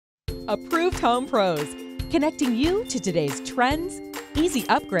Approved Home Pros, connecting you to today's trends, easy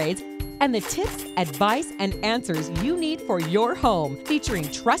upgrades, and the tips, advice, and answers you need for your home,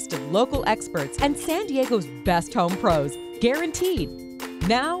 featuring trusted local experts and San Diego's best home pros, guaranteed.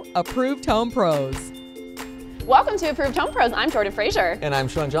 Now, Approved Home Pros. Welcome to Approved Home Pros. I'm Jordan Frazier. And I'm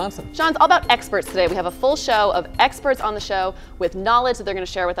Sean Johnson. Sean's all about experts today. We have a full show of experts on the show with knowledge that they're going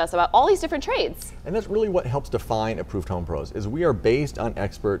to share with us about all these different trades. And that's really what helps define Approved Home Pros, is we are based on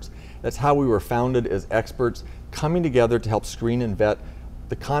experts. That's how we were founded, as experts coming together to help screen and vet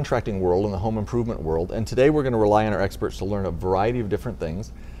the contracting world and the home improvement world. And today we're going to rely on our experts to learn a variety of different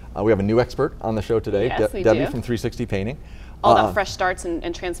things. We have a new expert on the show today, Yes, we Debbie do. from 360 Painting. All about fresh starts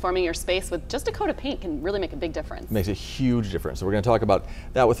and transforming your space with just a coat of paint can really make a big difference. Makes a huge difference. So we're going to talk about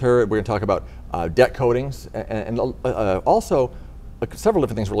that with her. We're going to talk about deck coatings and also several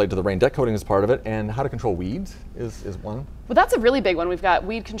different things related to the rain. Deck coating is part of it, and how to control weeds is one. Well, that's a really big one. We've got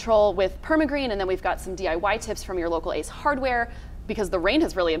weed control with Permagreen, and then we've got some DIY tips from your local Ace Hardware, because the rain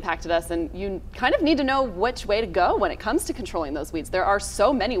has really impacted us, and you kind of need to know which way to go when it comes to controlling those weeds. There are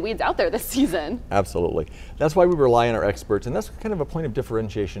so many weeds out there this season. Absolutely. That's why we rely on our experts, and that's kind of a point of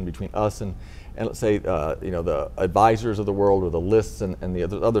differentiation between us and let's say the advisors of the world, or the lists and the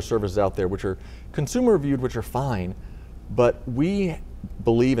other services out there, which are consumer reviewed, which are fine, but we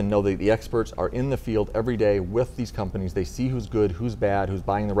believe and know that the experts are in the field every day with these companies. They see who's good, who's bad, who's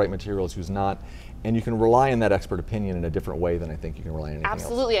buying the right materials, who's not. And you can rely on that expert opinion in a different way than I think you can rely on anything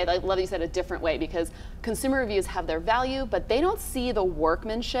Absolutely. else. I love that you said a different way, because consumer reviews have their value, but they don't see the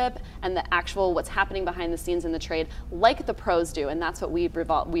workmanship and the actual what's happening behind the scenes in the trade like the pros do, and that's what we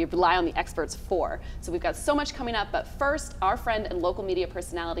rely on the experts for. So we've got so much coming up, but first, our friend and local media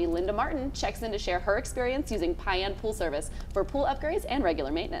personality Linda Martin checks in to share her experience using Pie Pool Service for pool upgrades and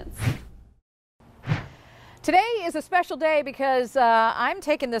regular maintenance. Today is a special day because I'm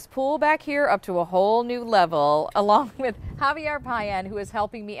taking this pool back here up to a whole new level, along with Javier Payan, who is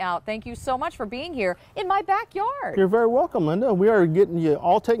helping me out. Thank you so much for being here in my backyard. You're very welcome, Linda. We are getting you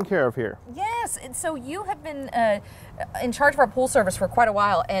all taken care of here. Yes, and so you have been in charge of our pool service for quite a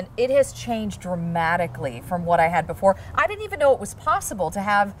while, and it has changed dramatically from what I had before. I didn't even know it was possible to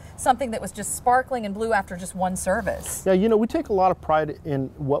have something that was just sparkling and blue after just one service. Yeah, you know, we take a lot of pride in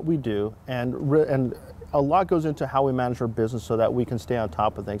what we do, and a lot goes into how we manage our business so that we can stay on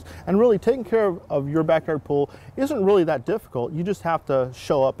top of things. And really, taking care of your backyard pool isn't really that difficult. You just have to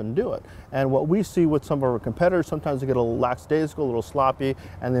show up and do it. And what we see with some of our competitors, sometimes they get a little lackadaisical, a little sloppy,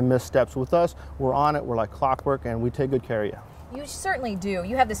 and they miss steps. With us, we're on it, we're like clockwork, and we take good care of you. You certainly do.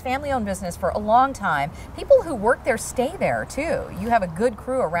 You have this family-owned business for a long time. People who work there stay there, too. You have a good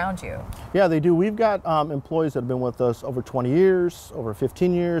crew around you. Yeah, they do. We've got employees that have been with us over 20 years, over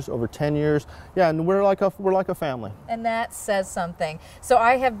 15 years, over 10 years. Yeah, and we're like a family. And that says something. So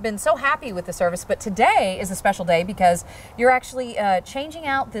I have been so happy with the service, but today is a special day because you're actually changing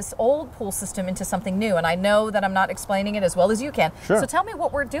out this old pool system into something new. And I know that I'm not explaining it as well as you can. Sure. So tell me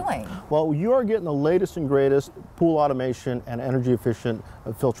what we're doing. Well, you are getting the latest and greatest pool automation and energy efficient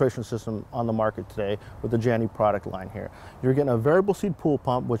filtration system on the market today with the Janny product line here. You're getting a variable speed pool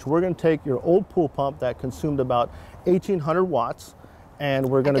pump, which we're going to take your old pool pump that consumed about 1,800 watts, and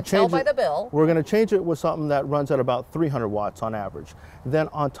we're going to change it. By the bill. We're going to change it with something that runs at about 300 watts on average. Then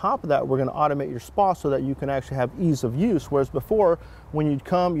on top of that, we're going to automate your spa so that you can actually have ease of use. Whereas before, when you'd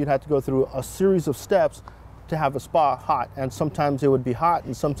come, you'd have to go through a series of steps to have a spa hot, and sometimes it would be hot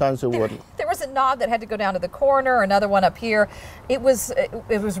and sometimes it wouldn't. There was a knob that had to go down to the corner, another one up here. It was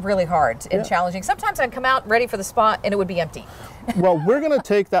really hard and challenging. Sometimes I'd come out ready for the spa and it would be empty. Well, we're going to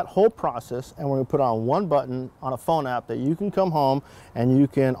take that whole process and we're going to put on one button on a phone app that you can come home and you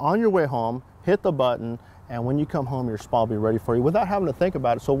can, on your way home, hit the button, and when you come home, your spa will be ready for you without having to think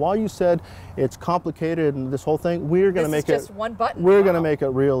about it. So while you said it's complicated and this whole thing, we're going to make it just one button. We're going to make it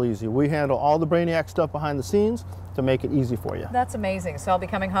real easy. We handle all the brainiac stuff behind the scenes to make it easy for you. That's amazing. So I'll be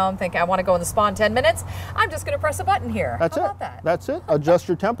coming home thinking I want to go in the spa in 10 minutes. I'm just going to press a button here. That's How it. about that? That's it. Adjust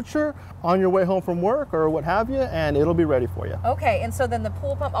your temperature on your way home from work or what have you, and it'll be ready for you. Okay, and so then the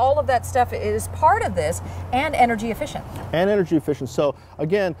pool pump, all of that stuff is part of this, and energy efficient. And energy efficient. So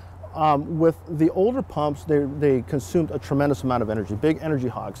again, with the older pumps, they consumed a tremendous amount of energy, big energy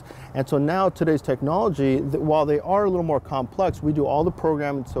hogs. And so now today's technology, while they are a little more complex, we do all the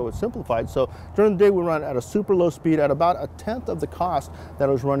programming so it's simplified. So during the day we run at a super low speed at about a tenth of the cost that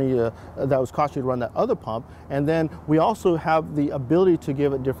was costing you to run that other pump. And then we also have the ability to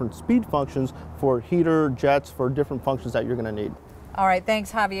give it different speed functions for heater, jets, for different functions that you're going to need. All right,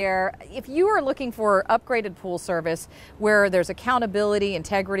 thanks, Javier. If you are looking for upgraded pool service where there's accountability,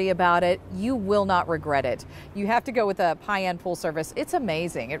 integrity about it, you will not regret it. You have to go with a Payenne Pool Service. It's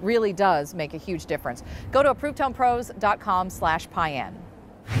amazing. It really does make a huge difference. Go to ApprovedHomePros.com/Payenne.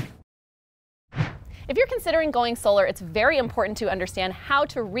 If you're considering going solar, it's very important to understand how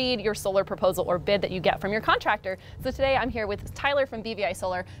to read your solar proposal or bid that you get from your contractor. So today I'm here with Tyler from BVI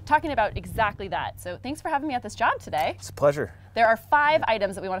Solar talking about exactly that. So thanks for having me at this job today. It's a pleasure. There are 5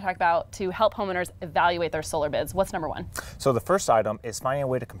 items that we want to talk about to help homeowners evaluate their solar bids. What's number 1? So the first item is finding a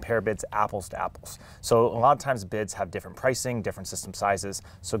way to compare bids apples to apples. So a lot of times bids have different pricing, different system sizes.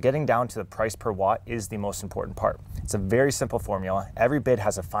 So getting down to the price per watt is the most important part. It's a very simple formula. Every bid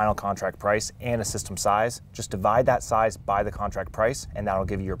has a final contract price and a system size. Just divide that size by the contract price and that'll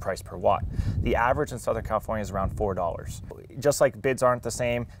give you your price per watt. The average in Southern California is around $4. Just like bids aren't the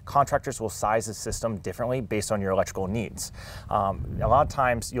same, contractors will size the system differently based on your electrical needs. A lot of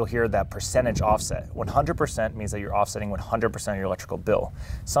times you'll hear that percentage offset. 100% means that you're offsetting 100% of your electrical bill.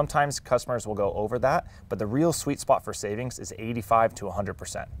 Sometimes customers will go over that, but the real sweet spot for savings is 85 to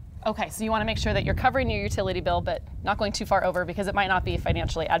 100%. Okay, so you want to make sure that you're covering your utility bill, but not going too far over because it might not be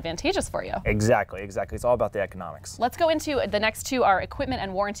financially advantageous for you. Exactly, exactly. It's all about the economics. Let's go into the next 2 are equipment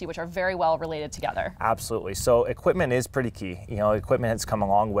and warranty, which are very well related together. Absolutely. So equipment is pretty key. You know, equipment has come a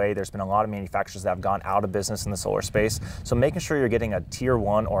long way. There's been a lot of manufacturers that have gone out of business in the solar space. So making sure you're getting a tier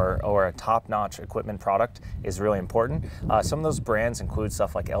 1 or a top-notch equipment product is really important. Some of those brands include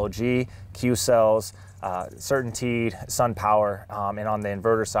stuff like LG, Q-Cells, Certainty, SunPower, and on the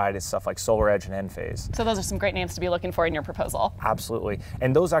inverter side is stuff like SolarEdge and Enphase. So those are some great names to be looking for in your proposal. Absolutely,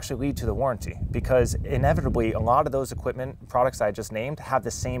 and those actually lead to the warranty because inevitably a lot of those equipment products I just named have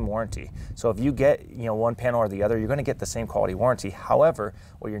the same warranty. So if you get one panel or the other, you're going to get the same quality warranty. However,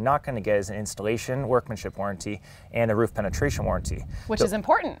 what you're not going to get is an installation workmanship warranty and a roof penetration warranty. Which is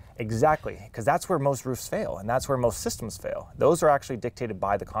important. Exactly, because that's where most roofs fail and that's where most systems fail. Those are actually dictated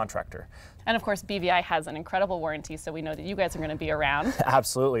by the contractor. And of course, BVI has an incredible warranty, so we know that you guys are going to be around.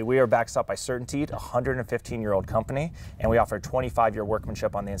 Absolutely. We are backstopped by Certainty, a 115-year-old company, and we offer 25-year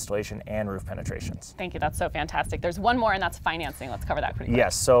workmanship on the installation and roof penetrations. Thank you. That's so fantastic. There's one more, and that's financing. Let's cover that pretty quick.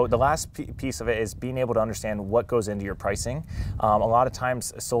 Yes. So the last piece of it is being able to understand what goes into your pricing. A lot of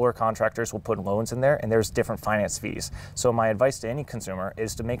times, solar contractors will put loans in there, and there's different finance fees. So my advice to any consumer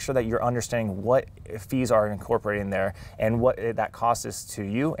is to make sure that you're understanding what fees are incorporated in there and what that cost is to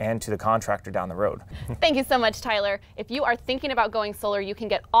you and to the contractor down the road. Thank you so much, Tyler. If you are thinking about going solar, you can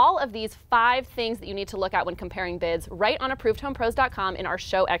get all of these 5 things that you need to look at when comparing bids right on ApprovedHomePros.com in our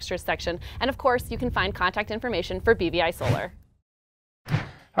Show Extras section. And of course, you can find contact information for BVI Solar.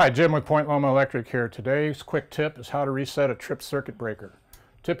 Hi, Jim with Point Loma Electric here. Today's quick tip is how to reset a tripped circuit breaker.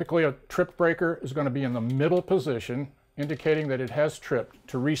 Typically, a tripped breaker is going to be in the middle position, indicating that it has tripped.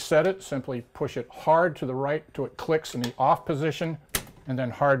 To reset it, simply push it hard to the right till it clicks in the off position, and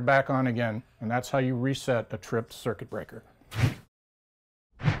then hard back on again. And that's how you reset a tripped circuit breaker.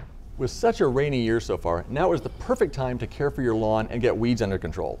 With such a rainy year so far, now is the perfect time to care for your lawn and get weeds under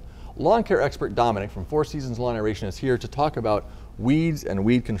control. Lawn care expert Dominic from Four Seasons Lawn Aeration is here to talk about weeds and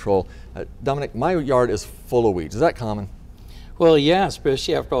weed control. Dominic, my yard is full of weeds. Is that common? Well, yeah,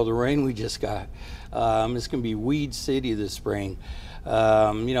 especially after all the rain we just got. It's going to be weed city this spring.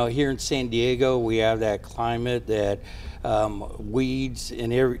 Here in San Diego, we have that climate that weeds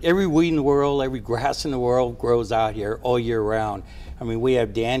and every weed in the world, every grass in the world grows out here all year round. I mean, we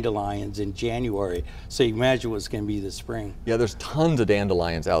have dandelions in January, so you imagine what's going to be this spring. Yeah, there's tons of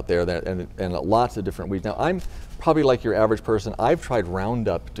dandelions out there and lots of different weeds. Now, I'm probably like your average person. I've tried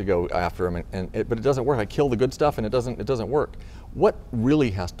Roundup to go after them, but it doesn't work. I kill the good stuff and it doesn't work. What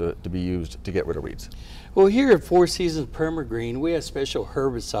really has to be used to get rid of weeds? Well, here at Four Seasons Permagreen, we have special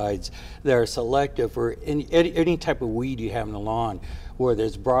herbicides that are selective for any type of weed you have in the lawn, whether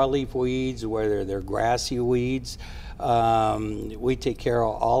it's broadleaf weeds, whether they're grassy weeds. We take care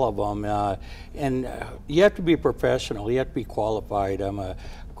of all of them. And you have to be a professional. You have to be qualified.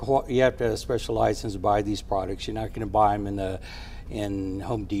 You have to have a special license to buy these products. You're not going to buy them in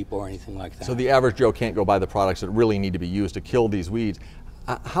Home Depot or anything like that. So the average Joe can't go buy the products that really need to be used to kill these weeds.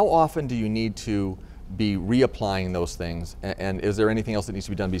 How often do you need to be reapplying those things? And is there anything else that needs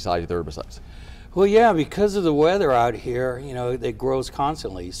to be done besides the herbicides? Well, yeah, because of the weather out here, it grows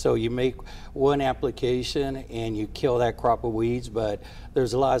constantly. So you make one application and you kill that crop of weeds, but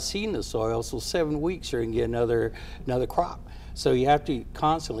there's a lot of seed in the soil, so 7 weeks you're going to get another crop. So you have to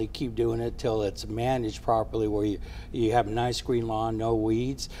constantly keep doing it till it's managed properly, where you have a nice green lawn, no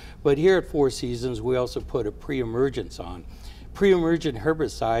weeds. But here at Four Seasons, we also put a pre-emergence on. Pre-emergent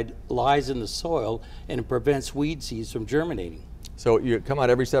herbicide lies in the soil and it prevents weed seeds from germinating. So you come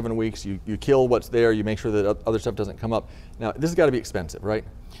out every 7 weeks, you kill what's there, you make sure that other stuff doesn't come up. Now, this has got to be expensive, right?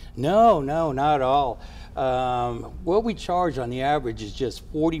 No, not at all. What we charge on the average is just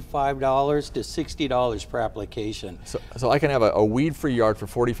 $45 to $60 per application. So I can have a weed-free yard for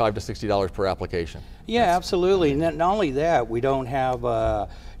 $45 to $60 per application. Yeah, absolutely. Not only that, we don't have,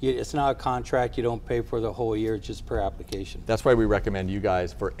 it's not a contract, you don't pay for the whole year, just per application. That's why we recommend you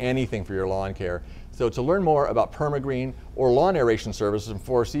guys for anything for your lawn care. So to learn more about Permagreen or lawn aeration services in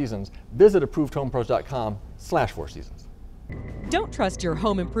 4 Seasons, visit ApprovedHomePros.com/4Seasons. Don't trust your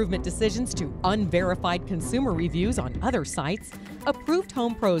home improvement decisions to unverified consumer reviews on other sites. Approved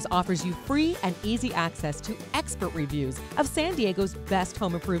Home Pros offers you free and easy access to expert reviews of San Diego's best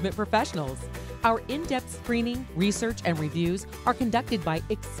home improvement professionals. Our in-depth screening, research, and reviews are conducted by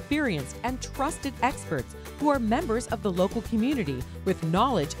experienced and trusted experts who are members of the local community with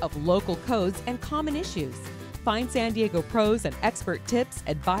knowledge of local codes and common issues. Find San Diego pros and expert tips,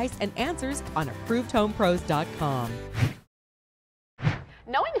 advice, and answers on ApprovedHomePros.com.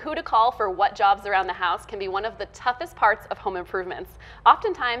 Knowing who to call for what jobs around the house can be one of the toughest parts of home improvements.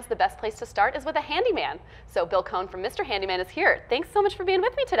 Oftentimes, the best place to start is with a handyman. So Bill Cohn from Mr. Handyman is here. Thanks so much for being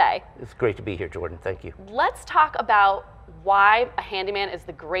with me today. It's great to be here, Jordan. Thank you. Let's talk about why a handyman is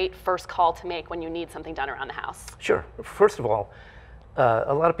the great first call to make when you need something done around the house. Sure. First of all,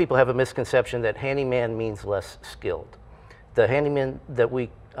 a lot of people have a misconception that handyman means less skilled. The handymen that we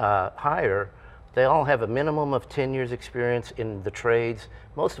hire, they all have a minimum of 10 years experience in the trades.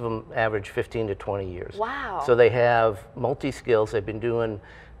 Most of them average 15 to 20 years. Wow. So they have multi-skills. They've been doing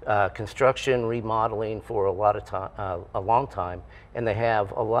construction, remodeling for a long time, and they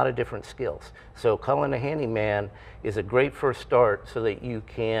have a lot of different skills. So calling a handyman is a great first start so that you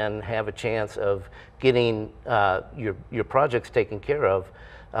can have a chance of getting your projects taken care of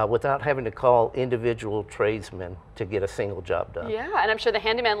without having to call individual tradesmen to get a single job done. Yeah, and I'm sure the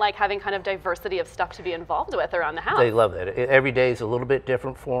handyman like having kind of diversity of stuff to be involved with around the house. They love that. Every day is a little bit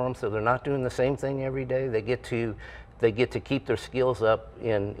different for them, so they're not doing the same thing every day. They get to keep their skills up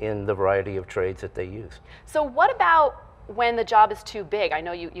in the variety of trades that they use. So what about when the job is too big? I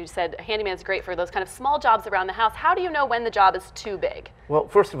know you said a handyman's great for those kind of small jobs around the house. How do you know when the job is too big? Well,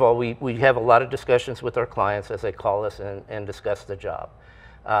 first of all, we have a lot of discussions with our clients as they call us and discuss the job.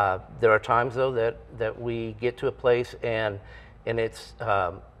 There are times, though, that we get to a place and it's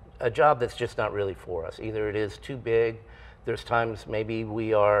a job that's just not really for us. Either it is too big. There's times maybe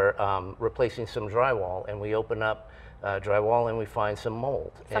we are replacing some drywall and we open up drywall and we find some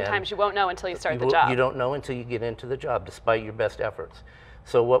mold. Sometimes you won't know until you start the job. You don't know until you get into the job, despite your best efforts.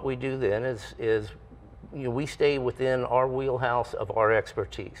 So what we do then is we stay within our wheelhouse of our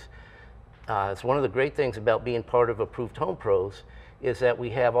expertise. It's one of the great things about being part of Approved Home Pros is that we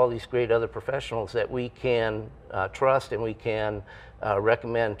have all these great other professionals that we can trust and we can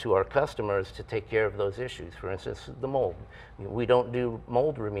recommend to our customers to take care of those issues. For instance, the mold. We don't do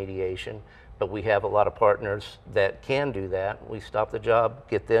mold remediation, but we have a lot of partners that can do that. We stop the job,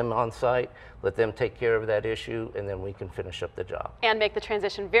 get them on site, let them take care of that issue, and then we can finish up the job. And make the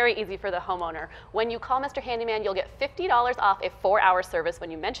transition very easy for the homeowner. When you call Mr. Handyman, you'll get $50 off a 4-hour service when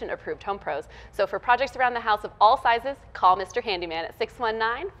you mention Approved Home Pros. So for projects around the house of all sizes, call Mr. Handyman at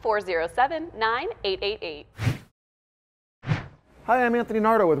 619-407-9888. Hi, I'm Anthony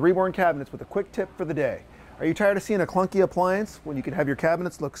Nardo with Reborn Cabinets with a quick tip for the day. Are you tired of seeing a clunky appliance when you can have your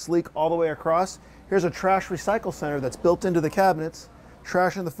cabinets look sleek all the way across? Here's a trash recycle center that's built into the cabinets.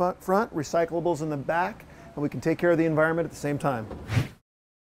 Trash in the front, recyclables in the back, and we can take care of the environment at the same time.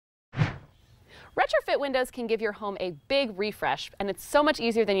 Retrofit windows can give your home a big refresh, and it's so much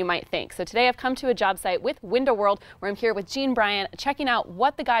easier than you might think. So today I've come to a job site with Window World, where I'm here with Gene Bryant, checking out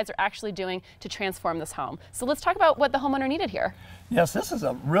what the guys are actually doing to transform this home. So let's talk about what the homeowner needed here. Yes, this is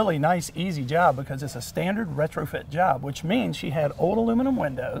a really nice, easy job because it's a standard retrofit job, which means she had old aluminum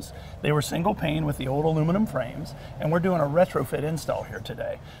windows. They were single pane with the old aluminum frames, and we're doing a retrofit install here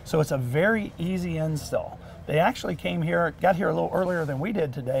today. So it's a very easy install. They actually got here a little earlier than we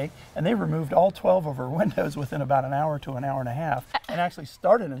did today, and they removed all 12 of her windows within about an hour to an hour and a half, and actually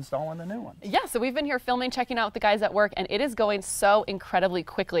started installing the new ones. Yeah, so we've been here filming, checking out the guys at work, and it is going so incredibly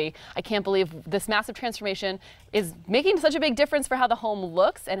quickly. I can't believe this massive transformation is making such a big difference for how the home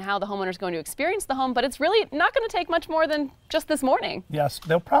looks and how the homeowner is going to experience the home, but it's really not going to take much more than just this morning. Yes,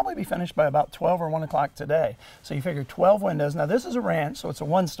 they'll probably be finished by about 12 or 1 o'clock today. So you figure 12 windows. Now this is a ranch, so it's a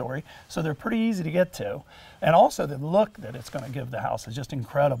one-story, so they're pretty easy to get to. And also the look that it's going to give the house is just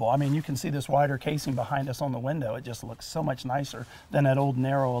incredible. I mean, you can see this wider casing behind us on the window. It just looks so much nicer than that old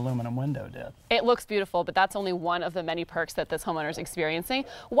narrow aluminum window did. It looks beautiful, but that's only one of the many perks that this homeowner is experiencing.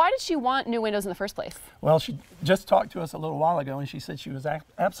 Why did she want new windows in the first place? Well, she just talked to us a little while ago, and she said she was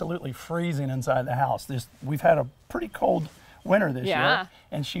absolutely freezing inside the house. We've had a pretty cold winter this year,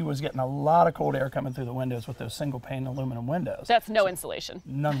 and she was getting a lot of cold air coming through the windows with those single pane aluminum windows. That's no insulation.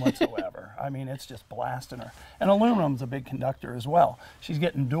 None whatsoever. I mean, it's just blasting her. And aluminum's a big conductor as well. She's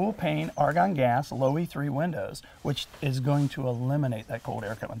getting dual pane argon gas low E3 windows, which is going to eliminate that cold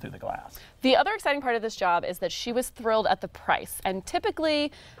air coming through the glass. The other exciting part of this job is that she was thrilled at the price. And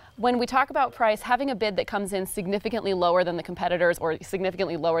typically, when we talk about price, having a bid that comes in significantly lower than the competitors or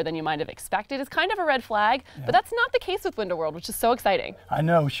significantly lower than you might have expected is kind of a red flag, but that's not the case with Window World, which is so exciting. I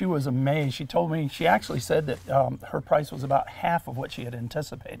know, she was amazed. She told me, she actually said that her price was about half of what she had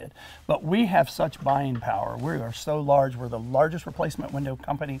anticipated. But we have such buying power. We are so large. We're the largest replacement window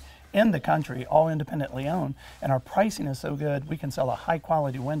company in the country, all independently owned, and our pricing is so good, we can sell a high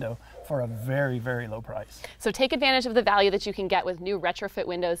quality window for a very, very low price. So take advantage of the value that you can get with new retrofit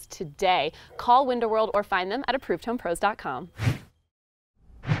windows today. Call Window World or find them at ApprovedHomePros.com.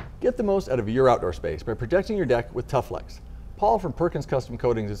 Get the most out of your outdoor space by protecting your deck with Tufflex. Paul from Perkins Custom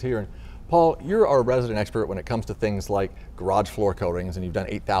Coatings is here. And Paul, you're our resident expert when it comes to things like garage floor coatings, and you've done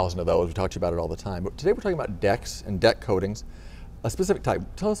 8,000 of those. We talk to you about it all the time. But today we're talking about decks and deck coatings, a specific type.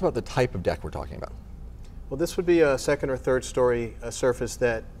 Tell us about the type of deck we're talking about. Well, this would be a second or third story surface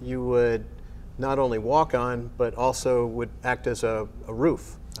that you would not only walk on, but also would act as a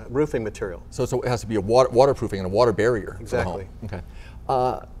roof, roofing material. So it has to be a waterproofing and a water barrier. Exactly. For the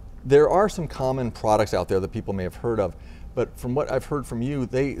home. Okay. There are some common products out there that people may have heard of, but from what I've heard from you,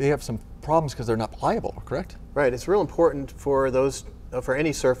 they have some problems because they're not pliable, correct? Right. It's real important for those, for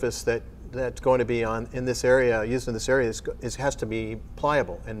any surface that's going to be in this area, used in this area, it has to be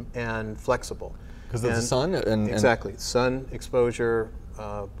pliable and flexible. Because of the sun? Exactly. Sun exposure,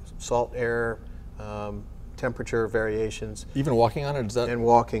 salt air, temperature variations. Even walking on it? Is that? And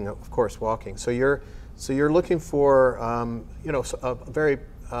walking, of course, walking. So you're looking for you know, a very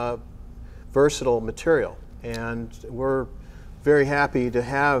versatile material, and we're very happy to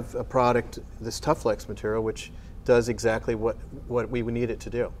have a product, this Tufflex material, which does exactly what we would need it to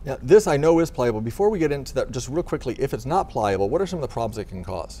do. Now, this I know is pliable. Before we get into that, just real quickly, if it's not pliable, what are some of the problems it can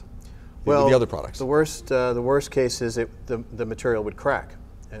cause? Well, the other products. The worst case is the material would crack,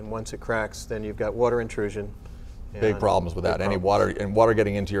 and once it cracks, then you've got water intrusion. Big problems with that. Any water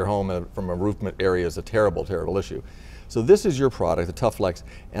getting into your home from a roof area is a terrible, terrible issue. So this is your product, the Tufflex,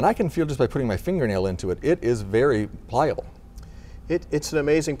 and I can feel just by putting my fingernail into it, it is very pliable. It's an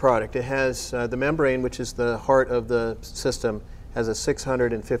amazing product. It has the membrane, which is the heart of the system, has a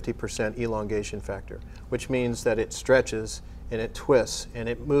 650% elongation factor, which means that it stretches and it twists and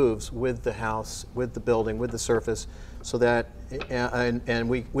it moves with the house, with the building, with the surface, so that and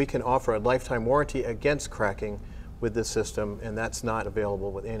we can offer a lifetime warranty against cracking with this system, and that's not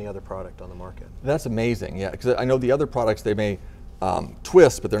available with any other product on the market. That's amazing, yeah, because I know the other products, they may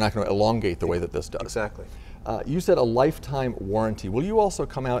twist, but they're not going to elongate the way that this does. Exactly. You said a lifetime warranty. Will you also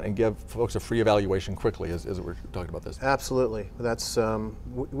come out and give folks a free evaluation quickly as we're talking about this? Absolutely. That's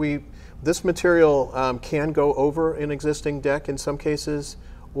this material can go over an existing deck in some cases,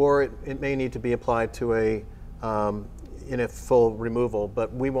 or it may need to be applied to in a full removal,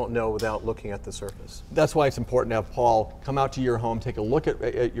 but we won't know without looking at the surface. That's why it's important to have Paul come out to your home, take a look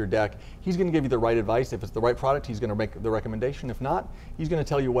at your deck. He's going to give you the right advice. If it's the right product, he's going to make the recommendation. If not, he's going to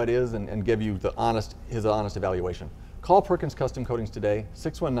tell you what is and give you his honest evaluation. Call Perkins Custom Coatings today,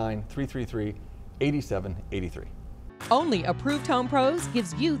 619-333-8783. Only Approved Home Pros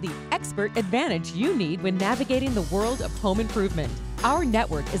gives you the expert advantage you need when navigating the world of home improvement. Our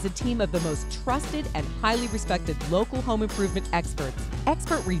network is a team of the most trusted and highly respected local home improvement experts.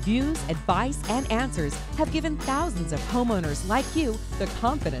 Expert reviews, advice, and answers have given thousands of homeowners like you the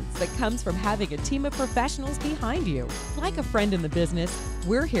confidence that comes from having a team of professionals behind you. Like a friend in the business,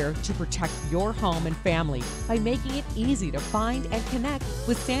 we're here to protect your home and family by making it easy to find and connect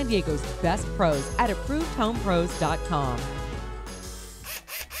with San Diego's best pros at ApprovedHomePros.com.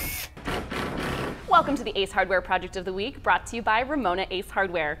 Welcome to the Ace Hardware Project of the Week, brought to you by Ramona Ace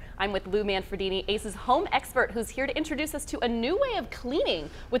Hardware. I'm with Lou Manfredini, Ace's home expert, who's here to introduce us to a new way of cleaning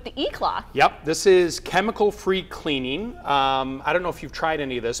with the E-Cloth. Yep, this is chemical-free cleaning. I don't know if you've tried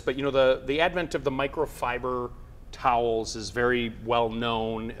any of this, but you know the advent of the microfiber towels is very well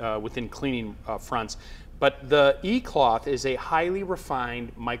known within cleaning fronts. But the E-Cloth is a highly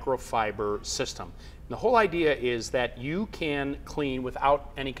refined microfiber system. And the whole idea is that you can clean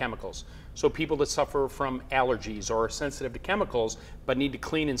without any chemicals. So people that suffer from allergies or are sensitive to chemicals but need to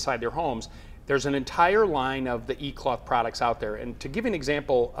clean inside their homes, There's an entire line of the E-Cloth products out there. And to give you an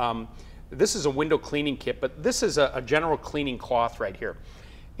example, this is a window cleaning kit, but this is a general cleaning cloth right here.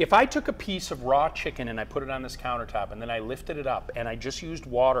 If I took a piece of raw chicken and I put it on this countertop and then I lifted it up and I just used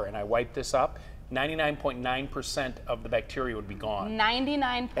water and I wiped this up, 99.9% of the bacteria would be gone.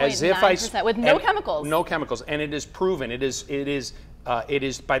 99.9% with no chemicals. No chemicals, and it is proven. It is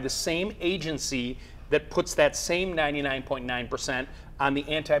by the same agency that puts that same 99.9% on the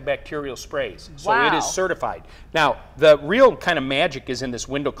antibacterial sprays. So it is certified. Now, the real kind of magic is in this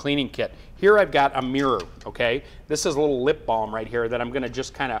window cleaning kit. Here I've got a mirror, okay? This is a little lip balm right here that I'm gonna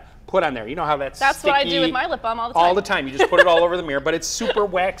just kind of put on there. You know how that's sticky? What I do with my lip balm all the time. All the time. You just put it all over the mirror, but it's super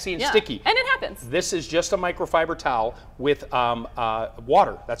waxy and sticky. And it happens. This is just a microfiber towel with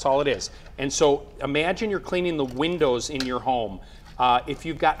water. That's all it is. And so imagine you're cleaning the windows in your home. If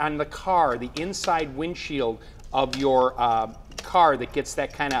you've got on the car, the inside windshield of your car that gets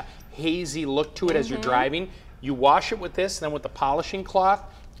that kind of hazy look to it as you're driving, you wash it with this, then with the polishing cloth,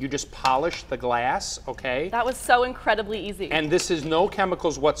 you just polish the glass, okay? That was so incredibly easy. And this is no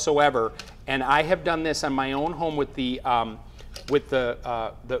chemicals whatsoever. And I have done this on my own home with the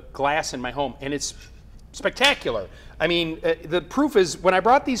glass in my home, and it's spectacular. I mean, the proof is when I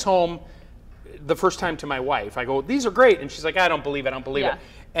brought these home the first time to my wife, I go, these are great. And she's like, I don't believe it, I don't believe it.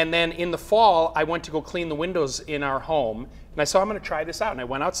 And then in the fall, I went to go clean the windows in our home, and I said, I'm gonna try this out. And I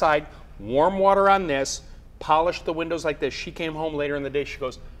went outside, warm water on this, polished the windows like this. She came home later in the day, she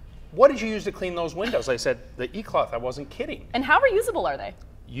goes, what did you use to clean those windows? I said, the E-Cloth. I wasn't kidding. And how reusable are they?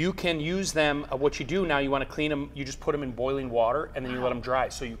 You can use them, what you do now, you wanna clean them, you just put them in boiling water and then you let them dry.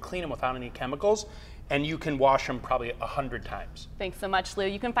 So you clean them without any chemicals, and you can wash them probably 100 times. Thanks so much, Lou.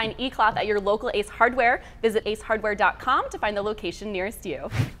 You can find E-Cloth at your local Ace Hardware. Visit acehardware.com to find the location nearest you.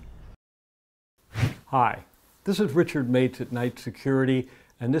 Hi, this is Richard Mates at Night Security,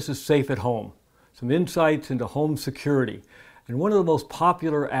 and this is Safe at Home. Some insights into home security. And one of the most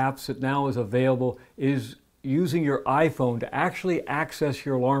popular apps that now is available is using your iPhone to actually access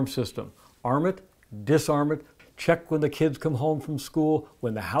your alarm system. Arm it, disarm it, check when the kids come home from school,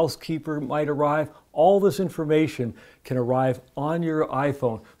 when the housekeeper might arrive. All this information can arrive on your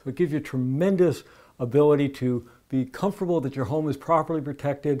iPhone. So it gives you tremendous ability to be comfortable that your home is properly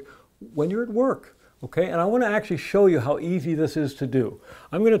protected when you're at work. Okay, and I want to actually show you how easy this is to do.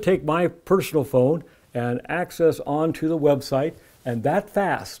 I'm going to take my personal phone and access onto the website, and that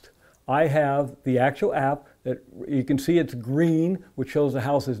fast I have the actual app that you can see it's green, which shows the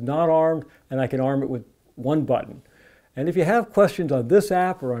house is not armed, and I can arm it with one button. And if you have questions on this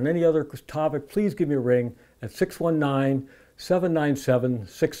app or on any other topic, please give me a ring at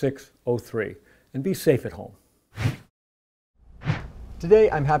 619-797-6603, and be safe at home.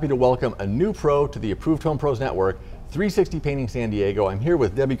 Today, I'm happy to welcome a new pro to the Approved Home Pros Network, 360 Painting San Diego. I'm here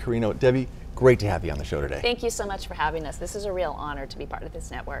with Debbie Carino. Debbie, great to have you on the show today. Thank you so much for having us. This is a real honor to be part of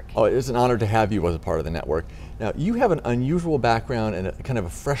this network. Oh, it is an honor to have you as a part of the network. Now, you have an unusual background and a kind of a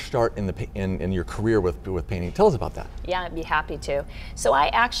fresh start in your career with painting. Tell us about that. Yeah, I'd be happy to. So I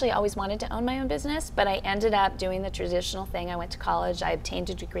actually always wanted to own my own business, but I ended up doing the traditional thing. I went to college. I obtained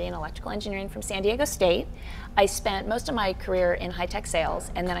a degree in electrical engineering from San Diego State. I spent most of my career in high-tech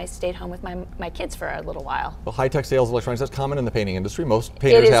sales, and then I stayed home with my kids for a little while. Well, high-tech sales, electronics, that's common in the painting industry. Most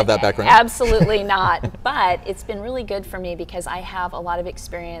painters have that background. Absolutely not, but it's been really good for me because I have a lot of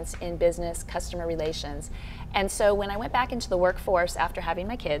experience in business, customer relations. And so when I went back into the workforce after having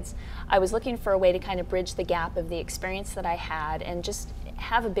my kids, I was looking for a way to kind of bridge the gap of the experience that I had and just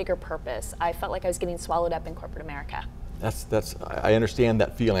have a bigger purpose. I felt like I was getting swallowed up in corporate America. I understand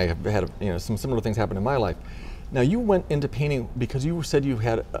that feeling. I've had some similar things happen in my life. Now, you went into painting because you said you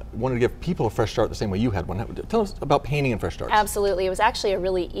had wanted to give people a fresh start the same way you had one. Tell us about painting and fresh starts. Absolutely. It was actually a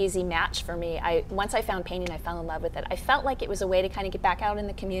really easy match for me. Once I found painting, I fell in love with it. I felt like it was a way to kind of get back out in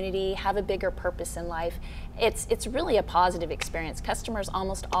the community, have a bigger purpose in life. It's really a positive experience. Customers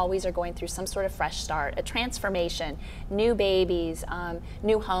almost always are going through some sort of fresh start, a transformation, new babies,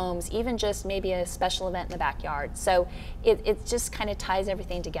 new homes, even just maybe a special event in the backyard. So it just kind of ties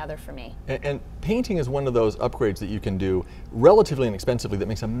everything together for me. And painting is one of those upgrades that you can do relatively inexpensively that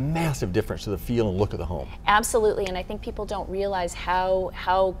makes a massive difference to the feel and look of the home. Absolutely, and I think people don't realize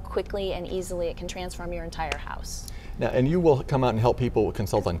how quickly and easily it can transform your entire house. Now, and you will come out and help people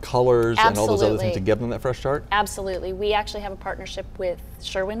consult on colors and all those other things to give them that fresh start? Absolutely. We actually have a partnership with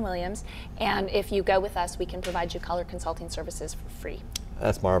Sherwin-Williams, and if you go with us, we can provide you color consulting services for free.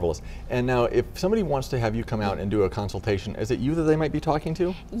 That's marvelous. And now, if somebody wants to have you come out and do a consultation, is it you that they might be talking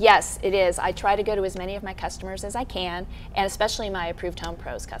to? Yes, it is. I try to go to as many of my customers as I can, and especially my Approved Home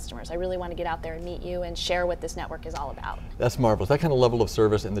Pros customers. I really want to get out there and meet you and share what this network is all about. That's marvelous. That kind of level of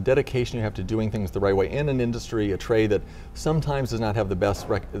service and the dedication you have to doing things the right way in an industry, a trade that sometimes does not have the best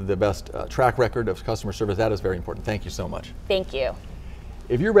track record of customer service, that is very important. Thank you so much. Thank you.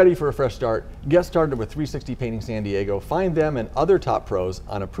 If you're ready for a fresh start, get started with 360 Painting San Diego. Find them and other top pros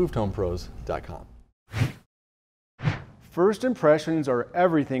on ApprovedHomePros.com. First impressions are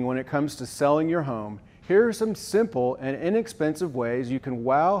everything when it comes to selling your home. Here are some simple and inexpensive ways you can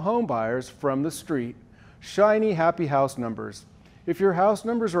wow home buyers from the street. Shiny, happy house numbers. If your house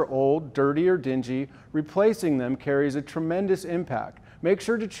numbers are old, dirty, or dingy, replacing them carries a tremendous impact. Make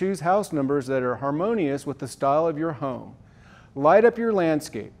sure to choose house numbers that are harmonious with the style of your home. Light up your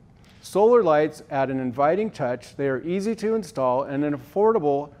landscape. Solar lights add an inviting touch. They are easy to install and an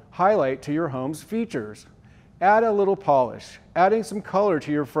affordable highlight to your home's features. Add a little polish. Adding some color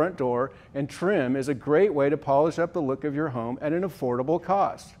to your front door and trim is a great way to polish up the look of your home at an affordable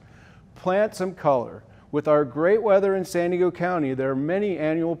cost. Plant some color. With our great weather in San Diego County, there are many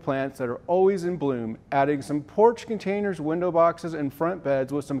annual plants that are always in bloom. Adding some porch containers, window boxes, and front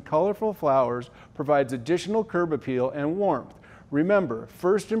beds with some colorful flowers provides additional curb appeal and warmth. Remember,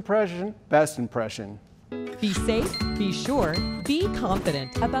 first impression, best impression. Be safe, be sure, be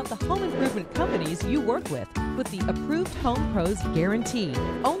confident about the home improvement companies you work with the Approved Home Pros Guarantee.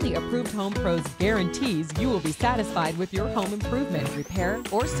 Only Approved Home Pros guarantees you will be satisfied with your home improvement, repair,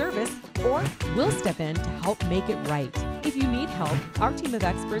 or service, or we'll step in to help make it right. If you need help, our team of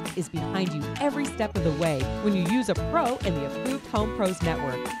experts is behind you every step of the way when you use a pro in the Approved Home Pros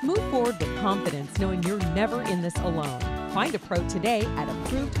network. Move forward with confidence knowing you're never in this alone. Find a pro today at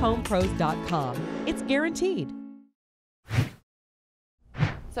ApprovedHomePros.com. It's guaranteed.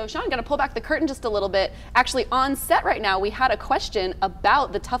 So Sean, going to pull back the curtain just a little bit. Actually, on set right now, we had a question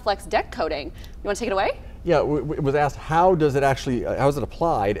about the Tufflex deck coating. You want to take it away? Yeah, it was asked how does it actually, how is it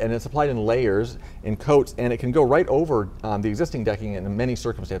applied? And it's applied in layers, in coats, and it can go right over the existing decking in many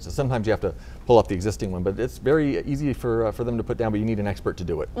circumstances. Sometimes you have to pull up the existing one, but it's very easy for them to put down, but you need an expert to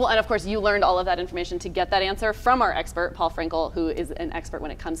do it. Well, and of course, you learned all of that information to get that answer from our expert, Paul Frankel, who is an expert when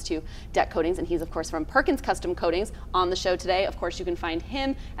it comes to deck coatings, and he's, of course, from Perkins Custom Coatings on the show today. Of course, you can find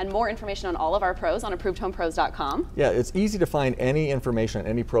him and more information on all of our pros on ApprovedHomePros.com. Yeah, it's easy to find any information on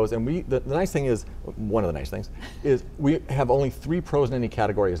any pros, and the nice thing is, one of the nice things, is we have only 3 pros in any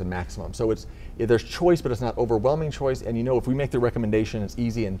category as a maximum. So there's choice, but it's not overwhelming choice. And you know, if we make the recommendation, it's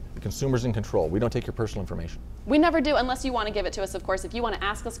easy and the consumer's in control. We don't take your personal information. We never do unless you want to give it to us, of course. If you want to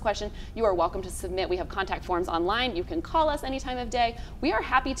ask us a question, you are welcome to submit. We have contact forms online. You can call us any time of day. We are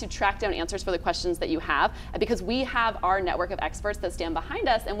happy to track down answers for the questions that you have because we have our network of experts that stand behind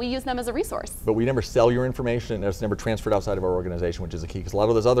us and we use them as a resource. But we never sell your information and it's never transferred outside of our organization, which is the key because a lot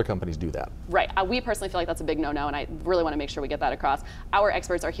of those other companies do that. Right. We personally feel like that's a big no-no and I really want to make sure we get that across. Our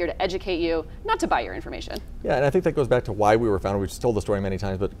experts are here to educate you, not to buy your information. Yeah, and I think that goes back to why we were founded. We've told the story many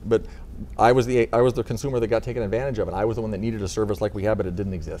times, but I was the consumer that got taken advantage of, and I was the one that needed a service like we had, but it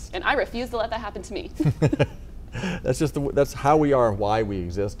didn't exist. And I refuse to let that happen to me. That's how we are and why we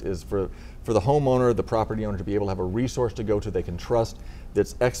exist is for the homeowner, the property owner to be able to have a resource to go to they can trust,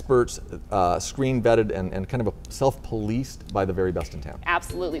 that's experts, screen vetted, and kind of self-policed by the very best in town.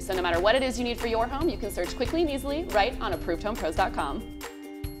 Absolutely. So no matter what it is you need for your home, you can search quickly and easily right on ApprovedHomePros.com.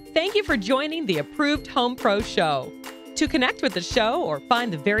 Thank you for joining the Approved Home Pro Show. To connect with the show or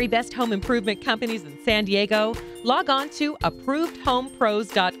find the very best home improvement companies in San Diego, log on to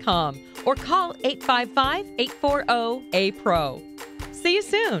ApprovedHomePros.com or call 855-840-APRO. See you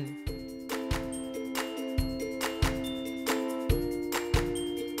soon.